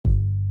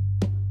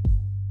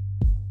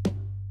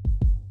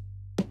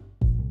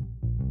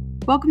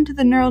Welcome to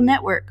the Neural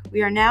Network.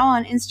 We are now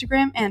on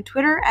Instagram and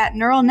Twitter at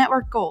Neural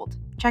Network Gold.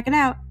 Check it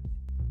out.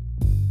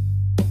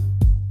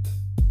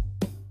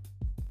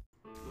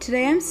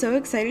 Today I'm so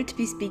excited to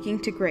be speaking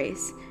to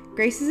Grace.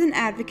 Grace is an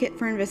advocate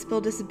for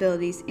invisible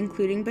disabilities,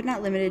 including but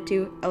not limited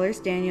to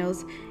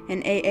Ehlers-Danlos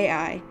and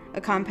AAI,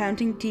 a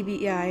compounding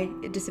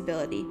TBI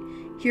disability.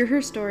 Hear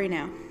her story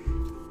now.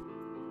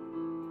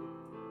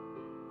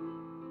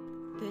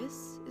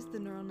 This is the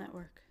Neural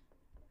Network.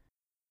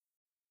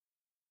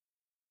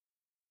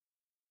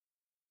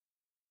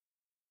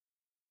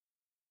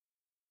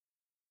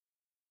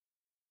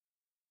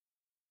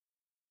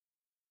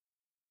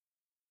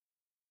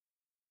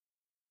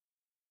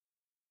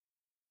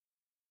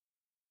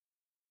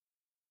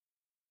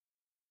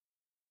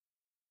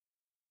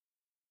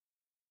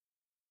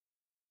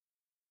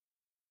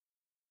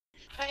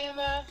 Hi,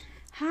 Emma.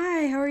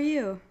 Hi, how are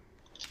you?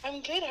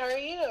 I'm good. How are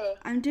you?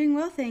 I'm doing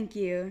well, thank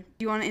you.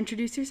 Do you want to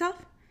introduce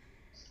yourself?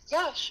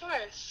 Yeah, sure.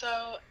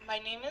 So, my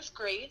name is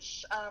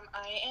Grace.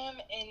 I am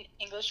an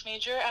English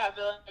major at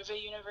Villanova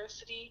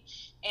University,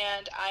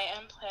 and I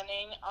am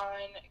planning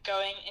on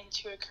going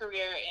into a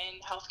career in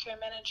healthcare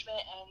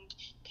management and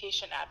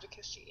patient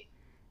advocacy.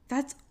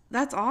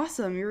 That's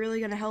awesome. You're really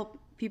going to help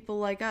people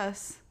like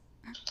us.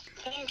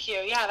 Thank you.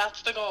 Yeah,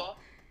 that's the goal.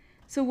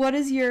 So what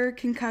is your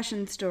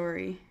concussion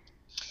story?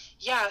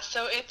 Yeah,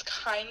 so it's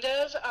kind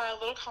of a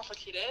little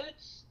complicated,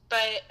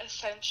 but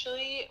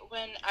essentially,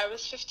 when I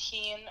was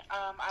 15,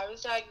 I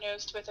was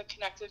diagnosed with a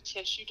connective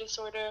tissue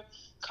disorder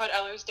called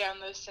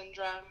Ehlers-Danlos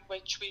syndrome,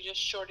 which we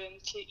just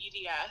shortened to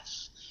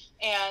EDS.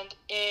 And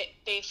it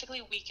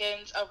basically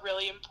weakens a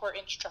really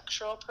important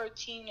structural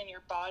protein in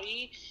your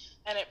body,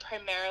 and it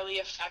primarily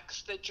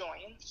affects the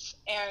joints.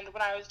 And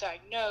when I was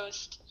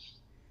diagnosed,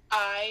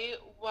 I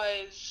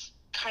was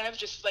kind of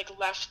just like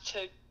left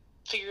to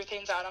figure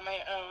things out on my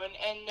own,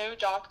 and no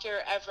doctor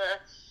ever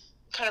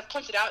kind of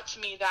pointed out to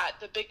me that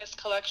the biggest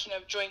collection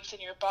of joints in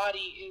your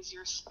body is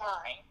your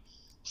spine.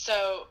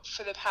 So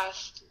for the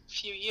past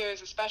few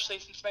years, especially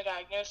since my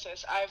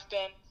diagnosis, I've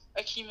been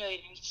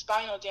accumulating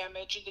spinal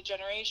damage and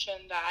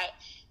degeneration that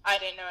I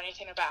didn't know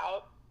anything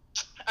about.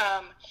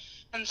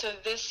 And so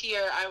this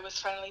year I was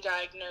finally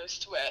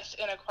diagnosed with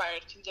an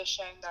acquired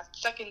condition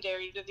that's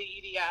secondary to the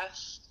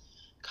EDS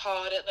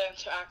called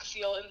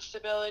atlantoaxial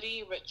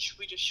instability, which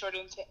we just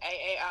shortened to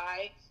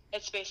AAI.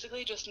 It's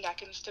basically just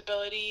neck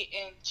instability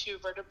in two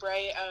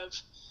vertebrae of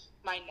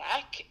my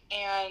neck,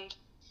 and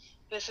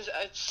it's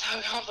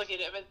so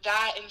complicated, but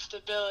that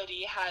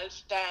instability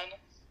has then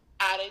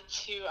added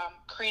to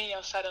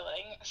cranial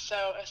settling.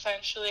 So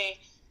essentially,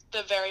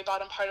 the very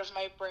bottom part of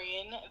my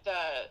brain,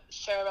 the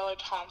cerebellar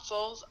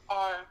tonsils,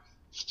 are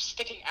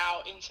sticking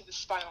out into the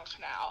spinal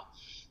canal.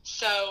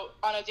 So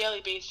on a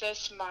daily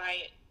basis, my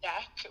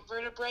neck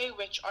vertebrae,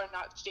 which are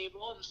not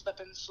stable and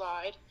slip and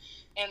slide,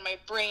 and my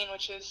brain,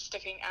 which is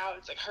sticking out,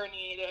 it's like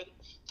herniated,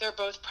 they're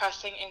both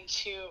pressing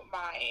into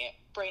my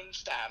brain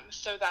stem.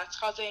 So that's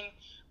causing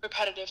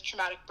repetitive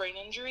traumatic brain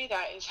injury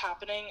that is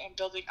happening and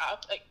building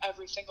up like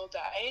every single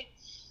day.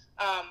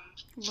 Wow.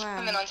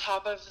 And then on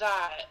top of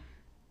that,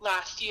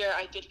 last year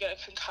I did get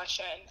a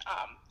concussion.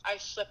 I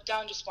slipped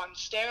down just one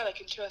stair, like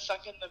into a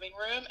sunken living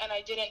room, and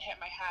I didn't hit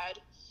my head,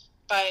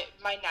 but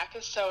my neck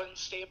is so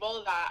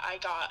unstable that I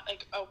got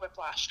like a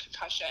whiplash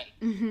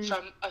concussion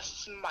from a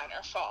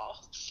minor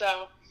fall.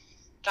 So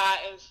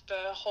that is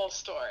the whole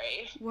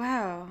story.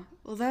 Wow.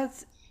 Well,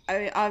 that's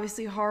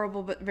obviously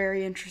horrible, but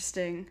very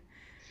interesting.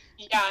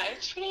 Yeah,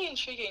 it's pretty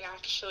intriguing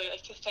actually,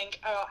 like to think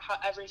about how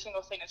every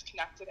single thing is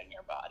connected in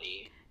your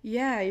body.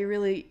 Yeah, you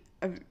really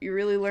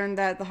learned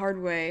that the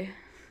hard way.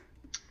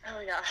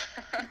 Oh yeah.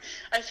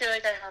 I feel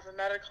like I have a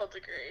medical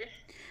degree.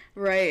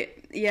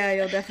 Right. Yeah,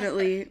 you'll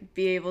definitely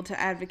be able to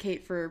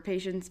advocate for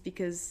patients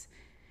because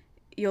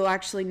you'll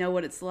actually know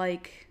what it's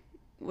like,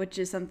 which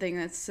is something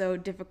that's so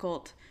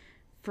difficult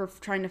for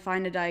trying to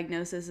find a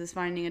diagnosis, is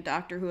finding a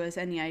doctor who has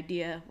any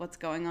idea what's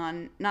going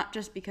on, not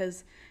just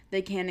because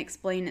they can't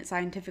explain it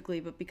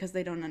scientifically, but because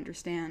they don't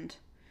understand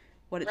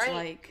what it's Right.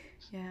 like.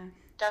 Yeah.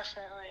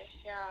 Definitely.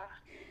 Yeah.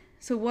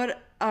 So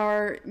what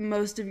are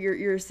most of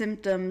your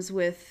symptoms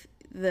with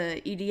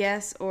the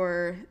EDS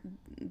or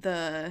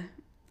the,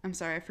 I'm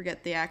sorry, I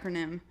forget the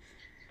acronym.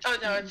 Oh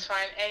no, it's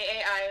fine.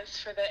 AAI is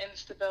for the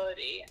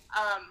instability.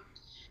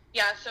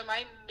 Yeah, so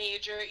my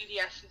major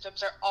EDS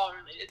symptoms are all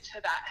related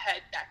to that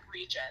head neck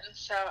region.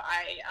 So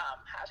I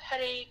have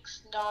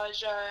headaches,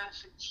 nausea,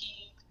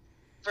 fatigue,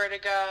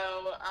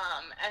 vertigo,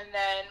 and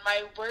then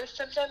my worst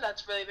symptom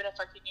that's really been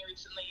affecting me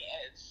recently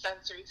is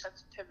sensory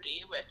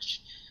sensitivity,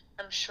 which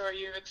I'm sure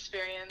you've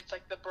experienced,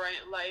 like the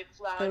bright lights,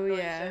 loud Oh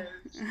yeah.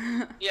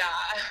 noises. Yeah,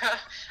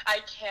 I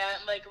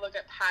can't like look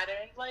at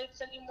patterned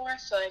lights anymore,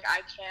 so like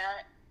I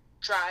can't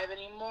drive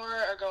anymore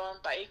or go on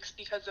bikes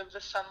because of the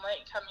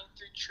sunlight coming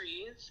through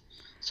trees.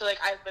 So like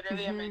I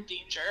literally am in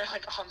danger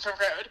like on the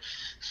road.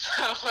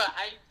 So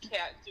I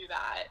can't do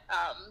that.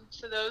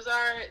 So those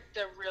are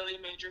the really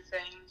major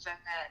things. And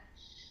then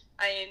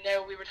I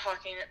know we were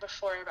talking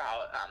before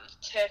about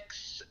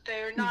tics.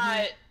 They're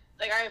not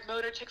like I have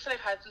motor tics that I've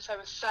had since I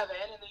was 7,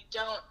 and they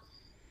don't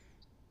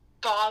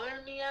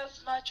bother me as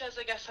much as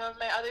I guess some of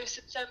my other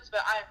symptoms,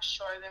 but I'm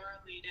sure they're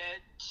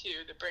related to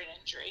the brain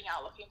injury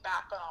now looking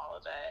back on all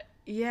of it.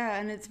 Yeah,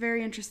 and it's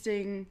very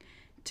interesting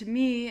to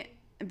me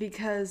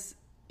because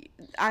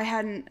I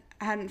hadn't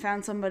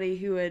found somebody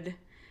who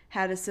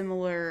had a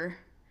similar,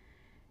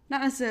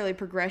 not necessarily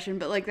progression,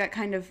 but like that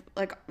kind of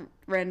like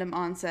random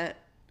onset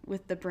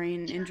with the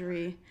brain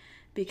injury,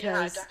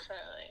 because Yeah,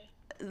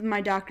 definitely. my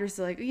doctor's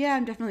like, yeah,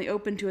 I'm definitely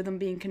open to them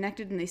being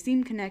connected, and they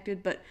seem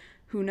connected, but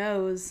who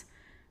knows?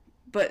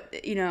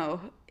 But you know.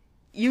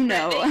 Yeah, you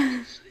know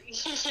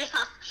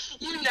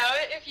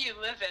it if you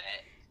live in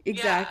it. Yeah.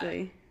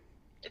 Exactly.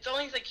 It's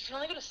only like you can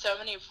only go to so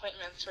many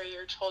appointments where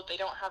you're told they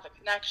don't have a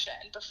connection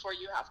before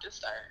you have to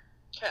start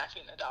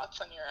connecting the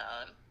dots on your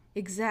own.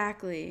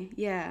 Exactly.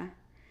 Yeah.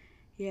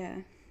 Yeah.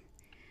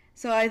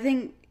 So I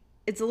think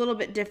it's a little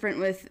bit different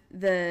with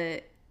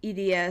the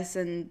EDS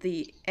and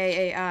the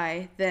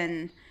AAI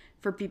than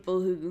for people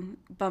who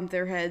bump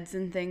their heads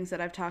and things that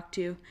I've talked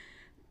to.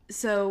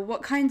 So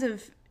what kinds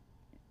of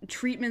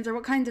treatments or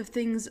what kinds of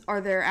things are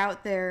there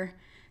out there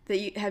that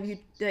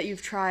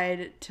you've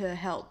tried to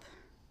help?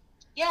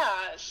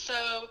 Yeah,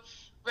 so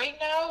right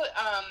now,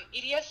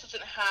 EDS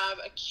doesn't have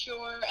a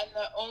cure, and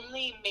the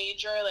only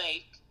major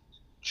like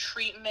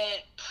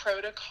treatment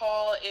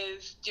protocol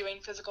is doing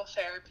physical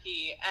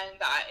therapy, and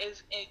that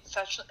is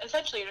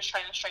essentially just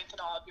trying to strengthen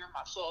all of your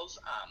muscles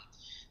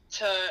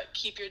to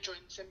keep your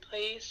joints in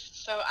place.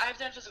 So I've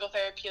done physical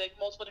therapy like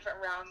multiple different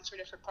rounds for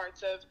different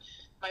parts of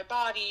my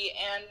body,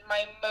 and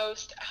my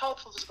most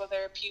helpful physical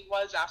therapy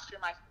was after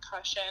my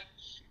concussion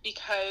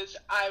because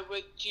I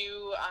would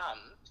do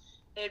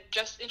they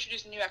just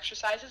introduced new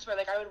exercises where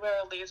like I would wear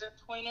a laser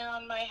pointer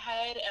on my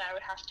head and I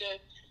would have to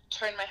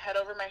turn my head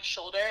over my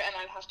shoulder and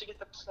I'd have to get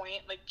the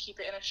point, like keep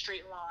it in a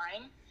straight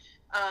line.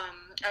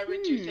 I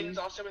would do things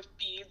also with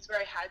beads where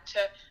I had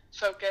to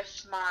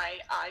focus my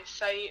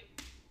eyesight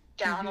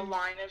down a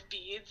line of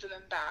beads and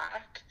then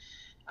back.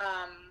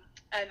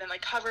 And then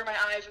like cover my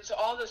eyes, and so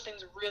all those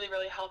things really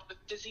really helped with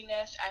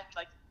dizziness and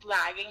like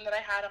lagging that I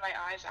had on my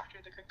eyes after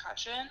the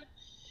concussion.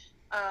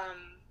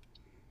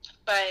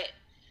 But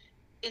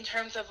in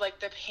terms of like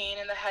the pain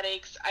and the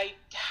headaches, I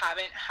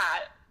haven't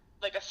had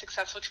like a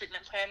successful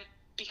treatment plan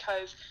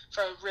because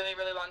for a really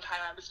really long time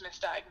I was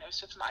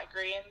misdiagnosed with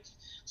migraines,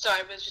 so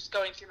I was just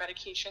going through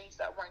medications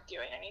that weren't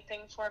doing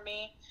anything for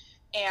me.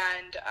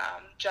 And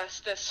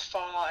just this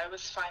fall I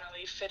was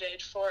finally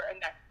fitted for a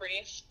neck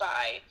brace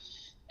by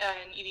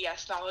an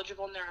EDS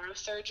knowledgeable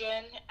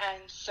neurosurgeon,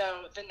 and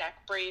so the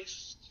neck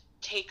brace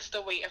takes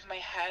the weight of my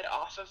head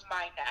off of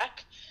my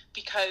neck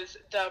because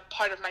the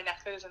part of my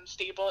neck that is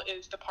unstable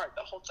is the part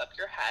that holds up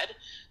your head.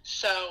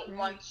 So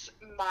once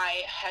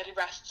my head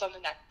rests on the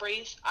neck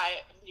brace,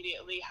 I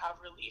immediately have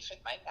relief in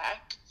my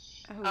neck.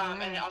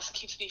 And it also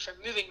keeps me from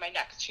moving my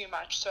neck too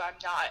much, so I'm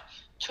not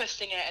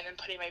twisting it and then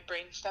putting my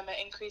brainstem at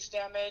increased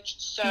damage.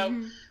 So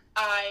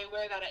I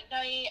wear that at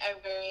night, I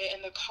wear it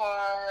in the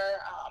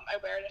car, I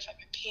wear it if I'm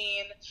in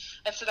pain,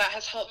 and so that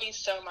has helped me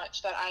so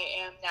much that I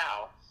am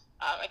now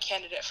a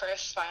candidate for a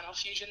spinal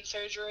fusion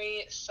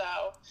surgery.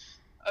 So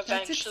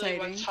eventually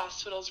once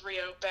hospitals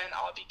reopen,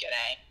 I'll be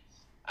getting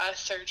a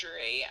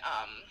surgery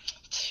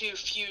to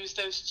fuse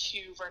those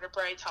two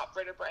vertebrae, top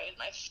vertebrae in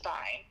my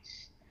spine.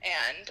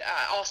 And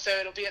also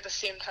it'll be at the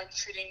same time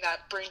treating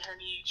that brain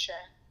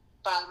herniation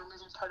by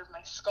removing part of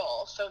my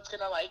skull. So it's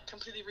going to like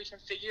completely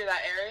reconfigure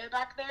that area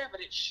back there,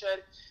 but it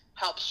should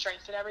help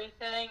strengthen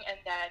everything, and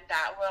then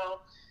that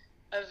will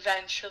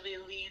eventually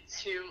lead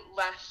to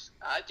less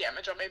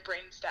damage on my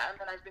brainstem.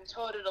 And I've been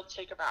told it'll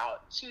take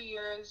about 2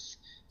 years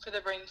for the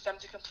brainstem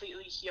to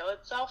completely heal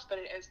itself, but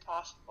it is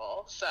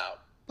possible. So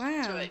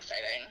it's really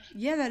exciting.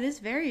 Yeah, that is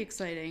very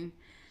exciting.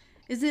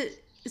 Is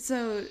it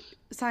so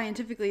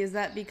scientifically? Is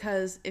that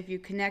because if you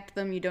connect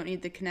them, you don't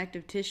need the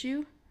connective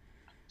tissue?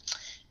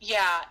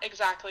 Yeah,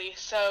 exactly.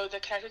 So the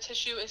connective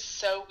tissue is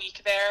so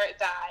weak there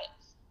that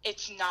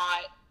it's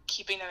not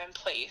keeping them in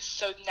place.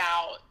 So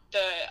now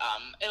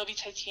it'll be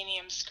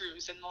titanium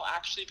screws and they'll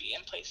actually be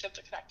in place of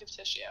the connective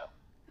tissue.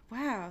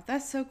 Wow,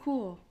 that's so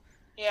cool.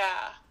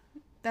 Yeah.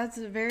 That's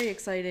a very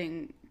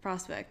exciting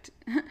prospect.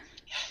 Yeah,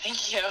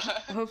 thank you.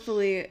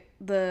 Hopefully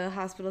the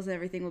hospitals and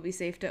everything will be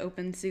safe to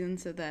open soon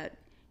so that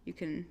you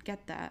can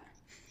get that.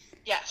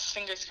 Yes,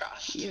 fingers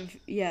crossed.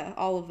 Yeah,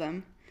 all of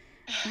them.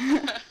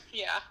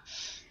 Yeah.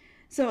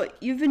 So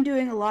you've been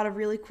doing a lot of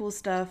really cool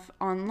stuff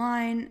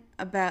online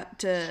about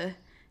to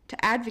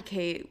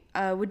advocate.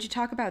 Would you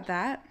talk about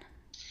that?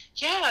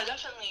 Yeah,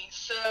 definitely.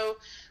 So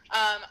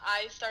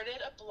I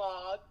started a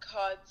blog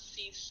called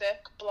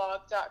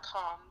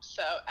seesickblog.com,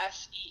 so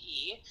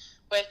SEE,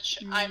 which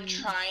I'm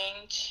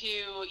trying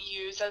to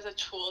use as a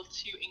tool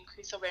to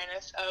increase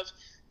awareness of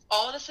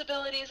all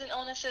disabilities and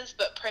illnesses,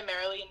 but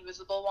primarily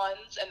invisible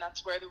ones, and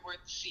that's where the word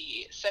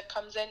see sick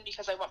comes in,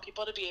 because I want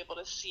people to be able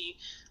to see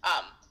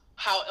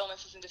how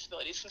illnesses and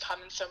disabilities can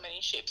come in so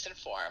many shapes and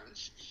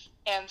forms.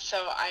 And so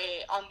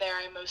on there,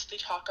 I mostly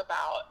talk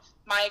about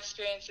my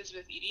experiences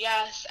with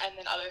EDS and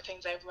then other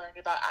things I've learned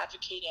about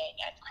advocating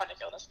at chronic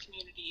illness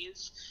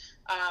communities.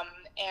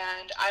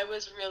 And I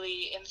was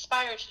really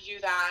inspired to do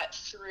that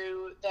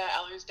through the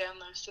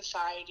Ehlers-Danlos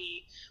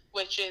Society,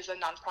 which is a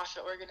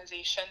nonprofit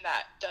organization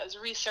that does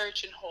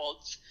research and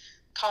holds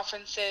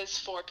conferences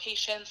for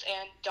patients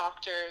and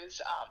doctors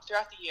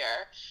throughout the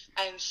year.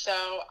 And so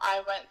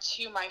I went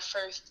to my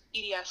first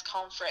EDS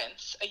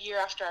conference a year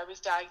after I was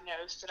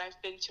diagnosed, and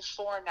I've been to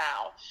 4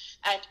 now.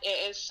 And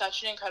it is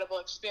such an incredible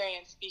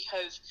experience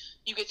because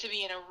you get to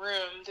be in a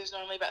room, there's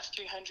normally about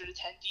 300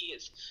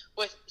 attendees,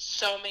 with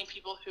so many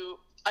people who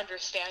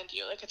understand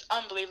you. Like, it's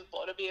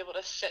unbelievable to be able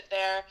to sit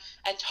there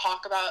and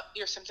talk about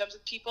your symptoms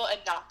with people and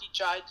not be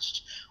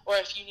judged, or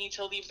if you need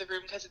to leave the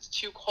room because it's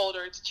too cold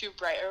or it's too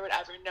bright or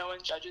whatever, no one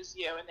judges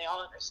you and they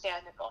all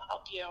understand and they'll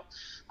help you.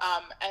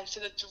 And so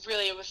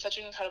it was such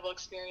an incredible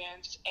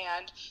experience,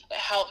 and it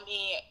helped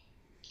me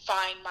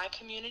find my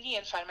community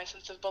and find my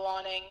sense of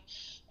belonging.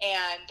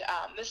 And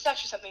this is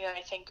actually something that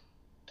I think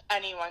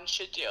anyone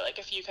should do. Like,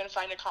 if you can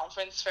find a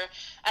conference for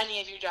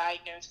any of your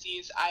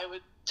diagnoses, I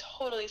would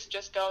totally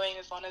suggest going,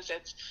 as long as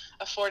it's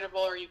affordable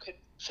or you could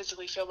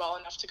physically feel well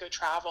enough to go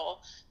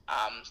travel.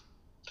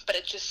 But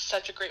it's just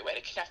such a great way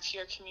to connect to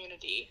your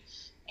community.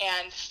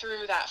 And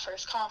through that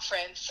first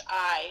conference,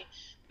 I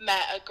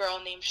met a girl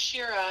named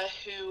Shira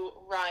who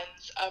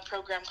runs a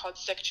program called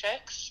Sick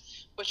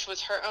Chicks, which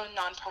was her own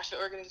nonprofit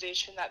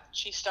organization that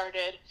she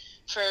started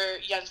for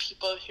young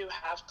people who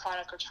have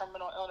chronic or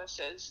terminal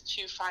illnesses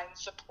to find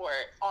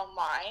support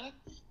online.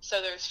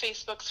 So there's a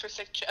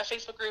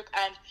Facebook group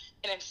and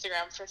an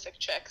Instagram for Sick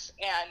Chicks,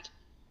 and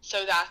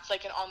so that's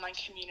like an online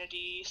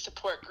community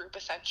support group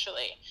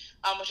essentially,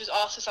 which is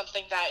also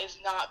something that is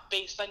not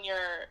based on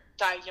your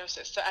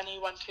diagnosis, so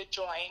anyone could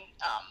join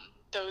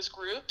those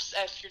groups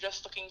if you're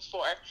just looking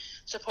for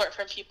support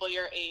from people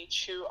your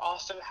age who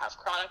also have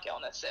chronic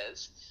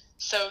illnesses.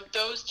 So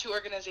those 2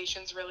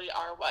 organizations really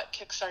are what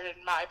kickstarted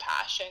my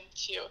passion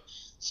to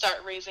start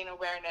raising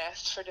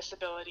awareness for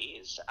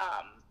disabilities.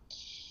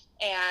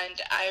 And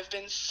I've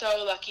been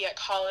so lucky at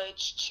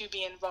college to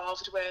be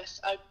involved with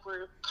a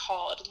group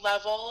called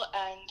Level,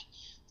 and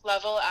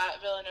Level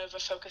at Villanova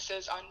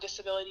focuses on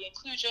disability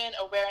inclusion,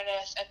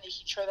 awareness, and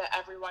making sure that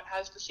everyone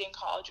has the same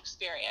college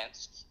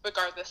experience,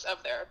 regardless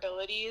of their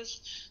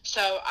abilities.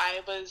 So I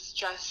was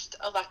just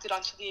elected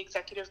onto the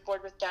executive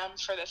board with them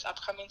for this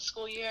upcoming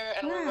school year,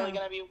 and we're really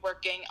going to be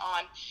working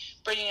on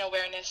bringing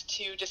awareness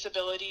to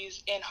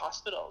disabilities in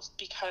hospitals,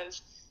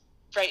 because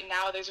right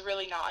now there's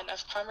really not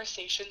enough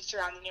conversation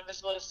surrounding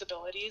invisible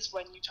disabilities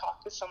when you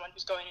talk with someone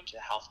who's going into the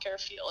healthcare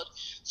field.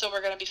 So we're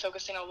going to be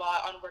focusing a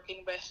lot on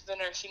working with the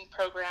nursing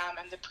program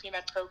and the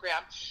pre-med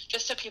program,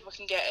 just so people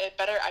can get a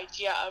better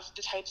idea of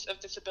the types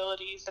of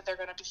disabilities that they're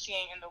going to be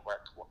seeing in the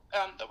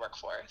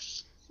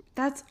workforce.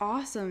 That's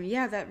awesome.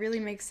 Yeah, that really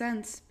makes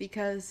sense,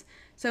 because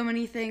so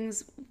many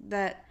things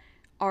that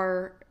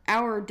are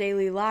our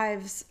daily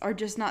lives are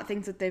just not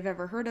things that they've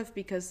ever heard of,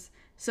 because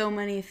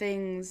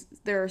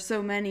there are so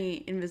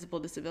many invisible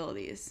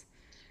disabilities.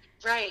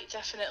 Right,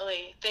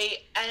 definitely.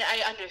 And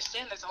I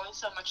understand there's only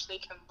so much they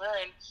can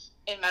learn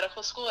in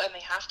medical school, and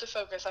they have to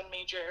focus on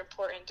major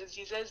important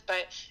diseases,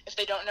 but if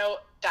they don't know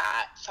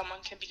that someone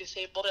can be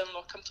disabled and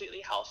look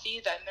completely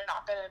healthy, then they're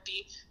not going to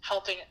be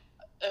helping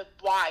a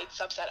wide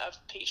subset of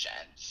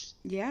patients.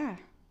 Yeah,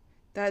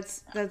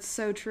 that's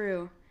so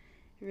true.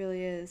 It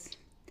really is.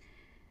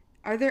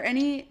 Are there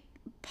any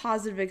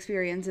positive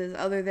experiences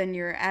other than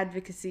your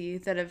advocacy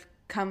that have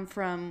come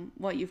from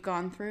what you've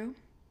gone through?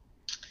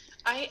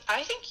 I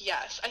think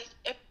yes.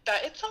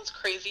 It sounds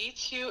crazy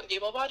to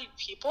able-bodied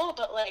people,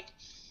 but like,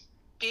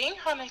 being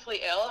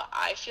chronically ill,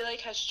 I feel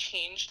like has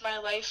changed my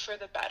life for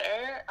the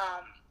better.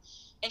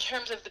 In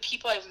terms of the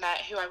people I've met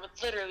who I would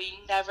literally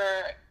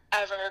never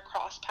ever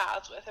cross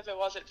paths with if it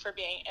wasn't for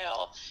being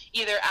ill,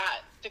 either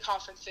at the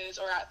conferences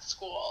or at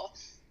school.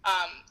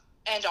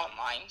 And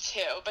online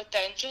too. But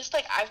then just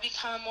like, I've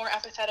become a more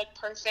empathetic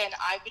person.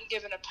 I've been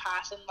given a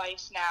path in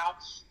life now,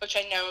 which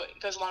I know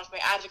goes along with my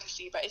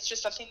advocacy, but it's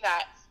just something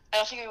that I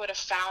don't think I would have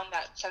found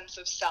that sense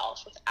of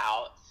self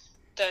without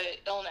the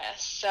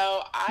illness.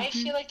 So I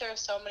feel like there are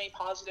so many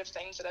positive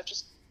things that have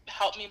just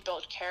helped me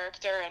build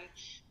character and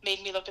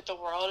made me look at the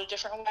world a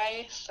different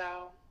way.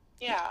 So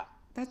yeah.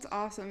 That's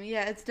awesome.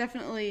 Yeah,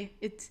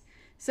 it's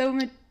so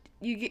much,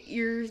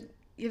 you're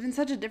given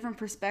such a different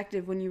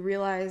perspective when you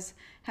realize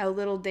how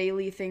little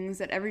daily things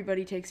that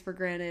everybody takes for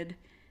granted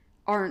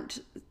aren't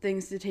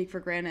things to take for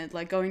granted,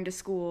 like going to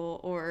school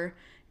or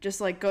just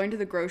like going to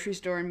the grocery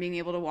store and being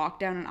able to walk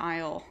down an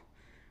aisle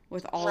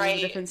with all of the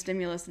different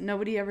stimulus.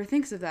 Nobody ever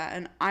thinks of that,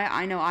 and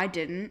I know I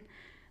didn't.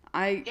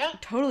 I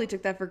totally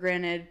took that for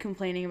granted,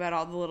 complaining about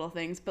all the little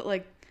things, but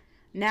like,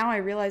 now I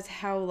realize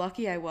how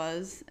lucky I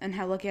was and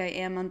how lucky I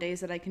am on days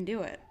that I can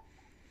do it.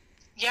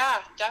 Yeah,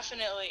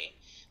 definitely.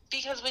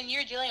 Because when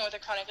you're dealing with a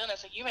chronic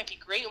illness, like, you might be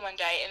great one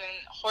day and then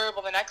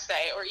horrible the next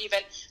day, or even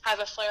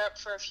have a flare up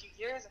for a few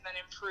years and then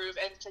improve.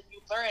 And so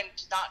you learn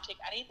to not take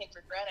anything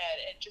for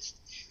granted. And just,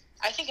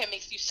 I think it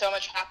makes you so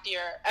much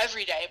happier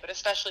every day, but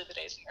especially the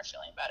days when you're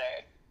feeling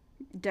better.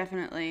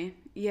 Definitely.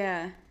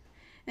 Yeah.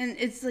 And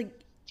it's like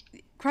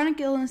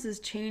chronic illnesses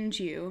change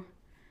you,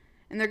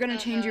 and they're going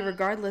to change you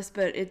regardless,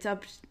 but it's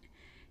up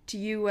to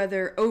you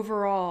whether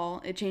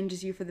overall it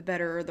changes you for the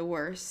better or the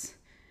worse.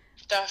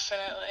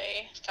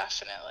 Definitely.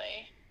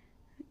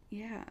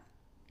 Yeah.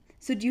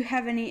 So do you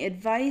have any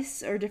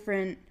advice or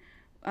different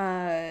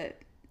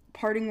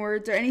parting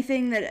words or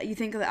anything that you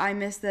think that I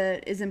missed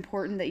that is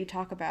important that you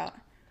talk about?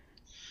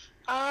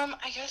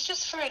 I guess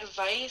just for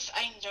advice,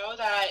 I know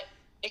that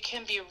it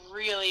can be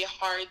really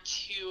hard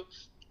to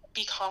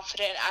be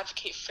confident and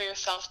advocate for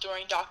yourself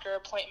during doctor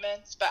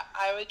appointments, but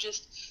I would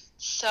just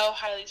so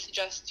highly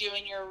suggest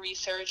doing your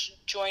research,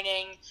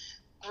 joining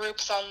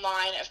groups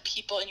online of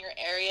people in your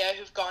area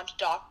who've gone to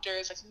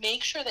doctors. Like,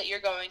 make sure that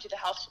you're going to the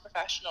healthcare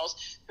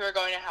professionals who are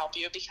going to help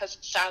you, because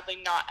sadly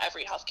not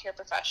every healthcare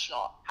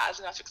professional has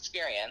enough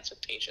experience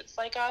with patients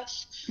like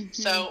us.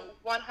 So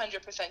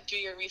 100% do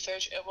your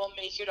research. It will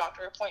make your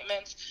doctor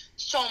appointments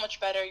so much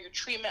better. Your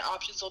treatment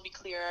options will be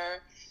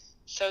clearer.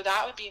 So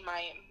that would be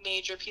my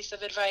major piece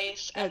of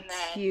advice. That's and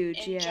then huge,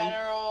 in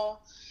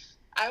general,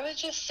 I would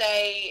just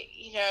say,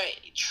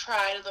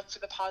 try to look for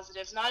the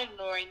positives, not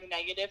ignoring the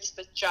negatives,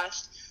 but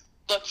just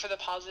look for the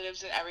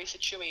positives in every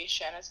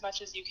situation as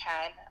much as you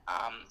can,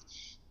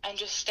 and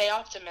just stay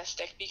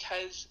optimistic,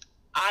 because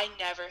I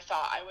never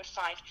thought I would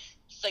find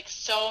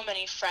so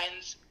many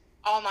friends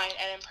online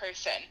and in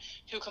person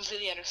who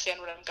completely understand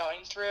what I'm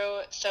going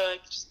through. So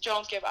just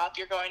don't give up.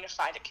 You're going to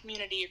find a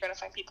community. You're going to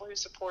find people who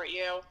support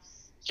you.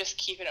 Just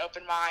keep an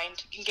open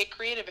mind. You can get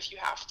creative if you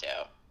have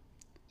to.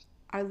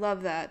 I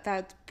love that.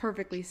 That's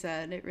perfectly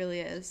said. It really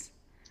is.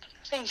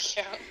 Thank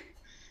you.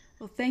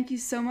 Well, thank you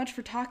so much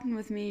for talking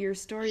with me. Your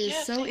story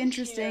is so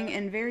interesting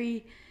and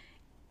very,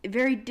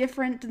 very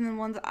different than the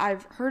ones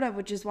I've heard of,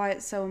 which is why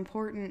it's so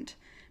important,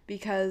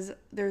 because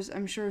there's,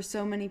 I'm sure,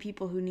 so many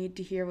people who need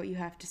to hear what you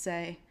have to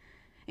say,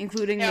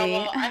 including me.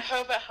 Well, I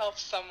hope it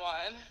helps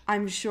someone.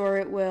 I'm sure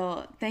it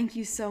will. Thank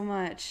you so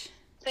much.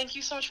 Thank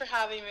you so much for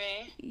having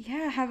me.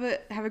 Yeah, have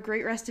a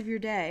great rest of your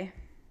day.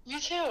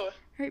 You too. All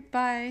right,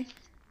 bye.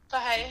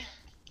 Bye.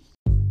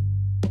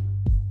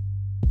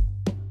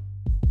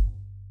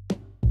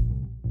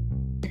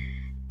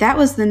 That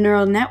was the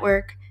Neural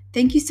Network.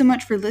 Thank you so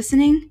much for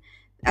listening.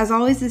 As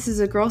always, this is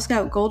a Girl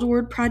Scout Gold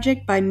Award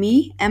project by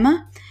me,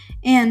 Emma,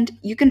 and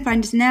you can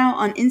find us now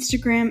on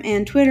Instagram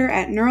and Twitter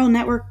at Neural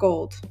Network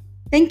Gold.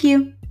 Thank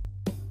you.